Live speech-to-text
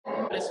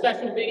a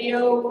special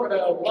video for the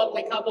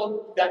lovely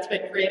couple that's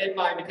been created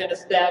by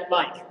Makenna's dad,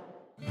 Mike.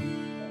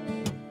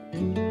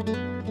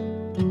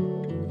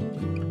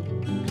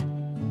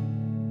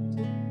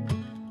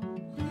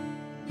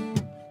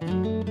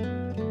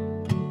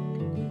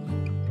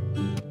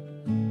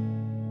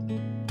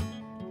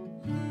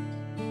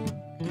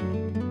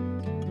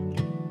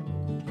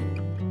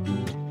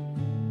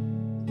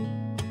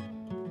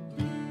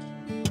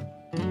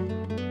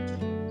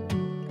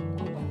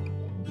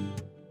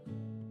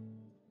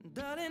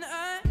 Darling,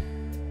 I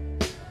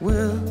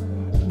will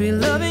be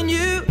loving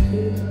you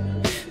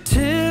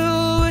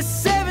till we're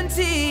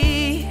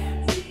 70.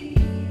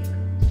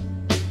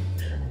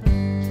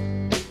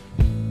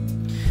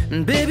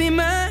 And baby,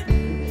 my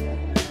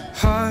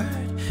heart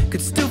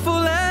could still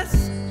fall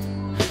as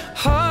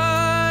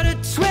hard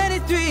at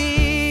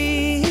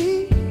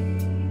 23.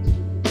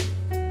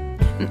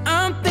 And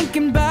I'm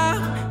thinking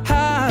about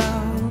how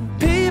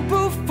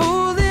people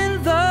fall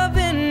in love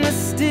in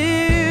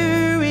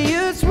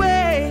mysterious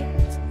ways.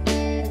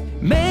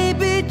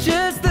 Maybe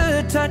just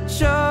the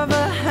touch of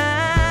a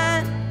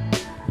hand.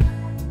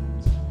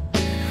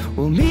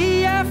 Well,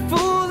 me, I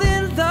fall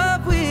in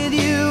love with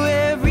you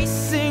every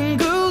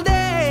single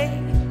day,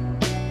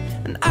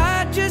 and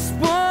I just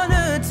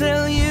wanna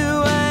tell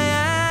you I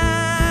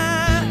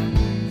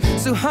am.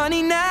 So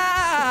honey,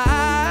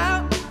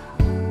 now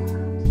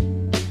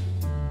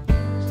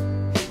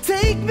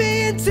take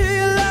me into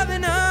your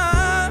loving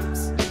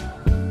arms.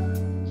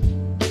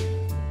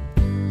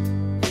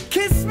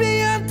 Kiss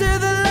me under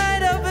the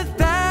light of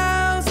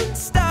 1,000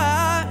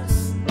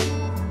 stars.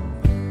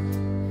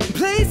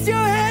 Place your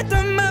head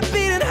on my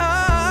beating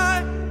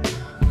heart.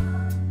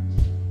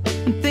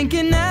 I'm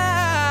thinking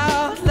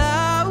out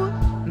loud,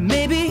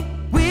 maybe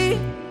we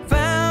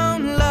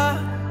found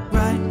love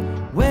right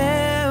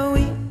where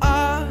we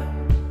are.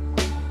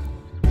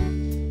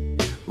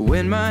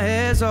 When my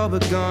hair's all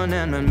but gone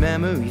and my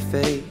memory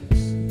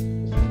fades,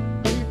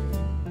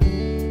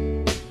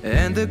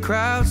 and the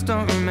crowds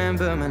don't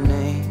remember my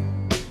name.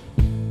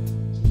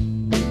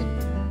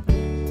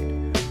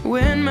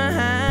 When my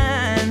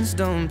hands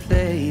don't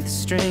play the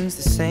strings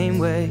the same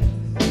way,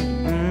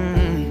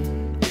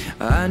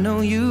 I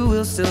know you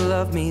will still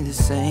love me the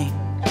same.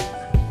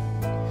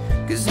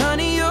 'Cause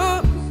honey,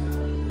 your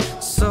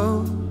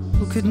soul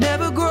could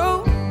never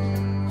grow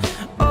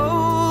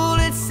old,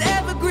 it's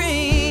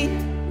evergreen.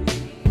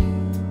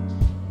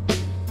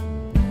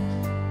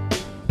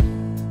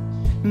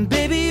 And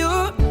baby,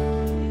 your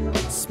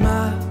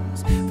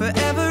smile's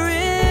forever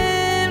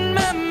in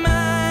my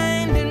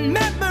mind and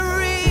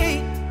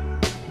memory.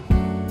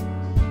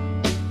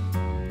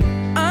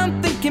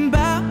 I'm thinking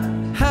about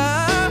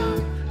how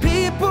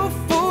people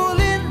fall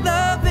in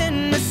love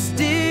in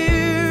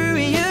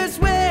mysterious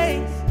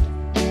ways,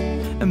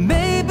 and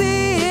maybe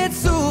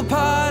it's all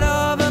part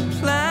of a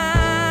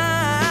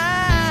plan.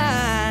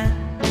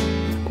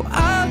 Well,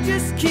 I'll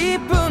just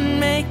keep on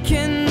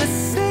making the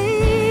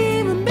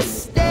same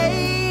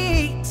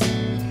mistakes,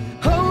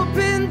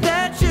 hoping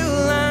that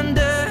you'll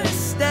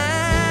understand.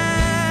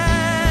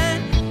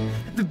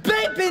 But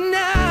baby,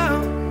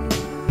 now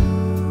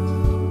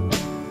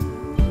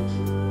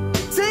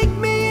take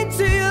me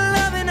into your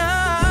loving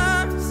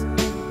arms.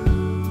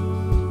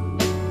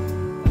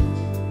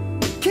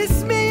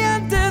 Kiss me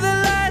under the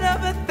light of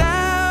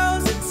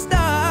 1,000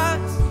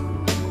 stars.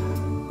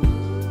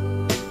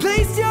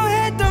 Place your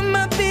head on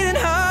my beating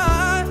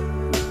heart.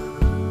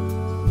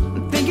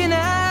 I'm thinking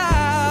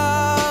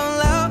out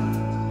loud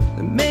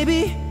that maybe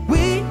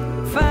we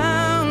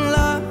found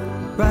love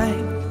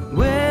right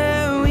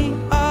where we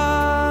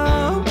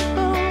are.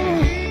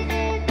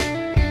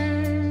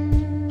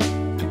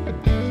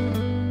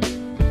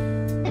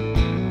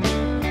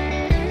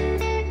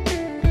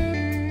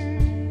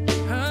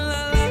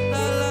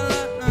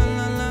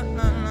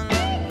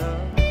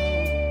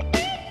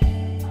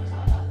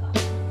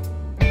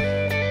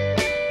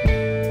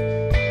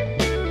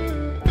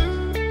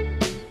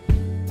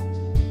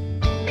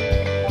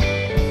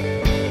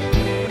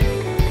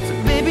 So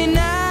baby,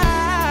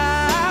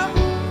 now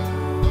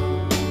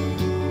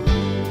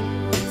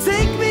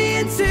take me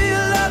into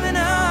your loving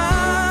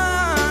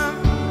arms.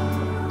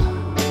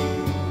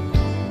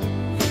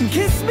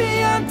 Kiss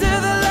me under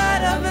the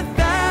light of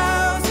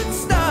 1,000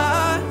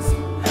 stars.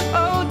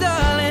 Oh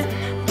darling,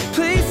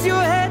 place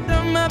your head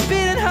on my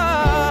beating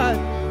heart.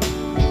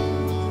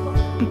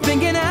 I'm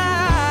thinking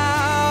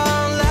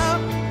out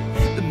loud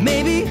that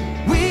maybe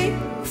we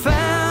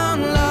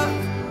found love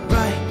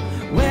right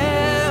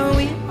where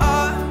we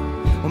are.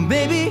 Or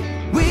maybe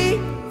we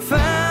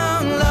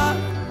found love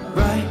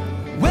right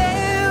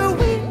where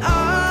we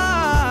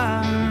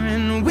are.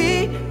 And we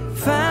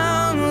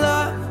found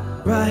love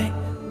right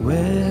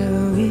where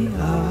we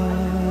are.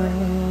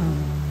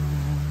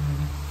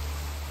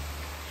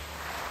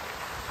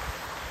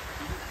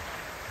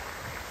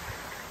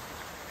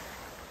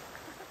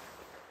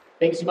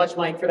 Thanks so much,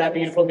 Mike, for that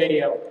beautiful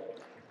video.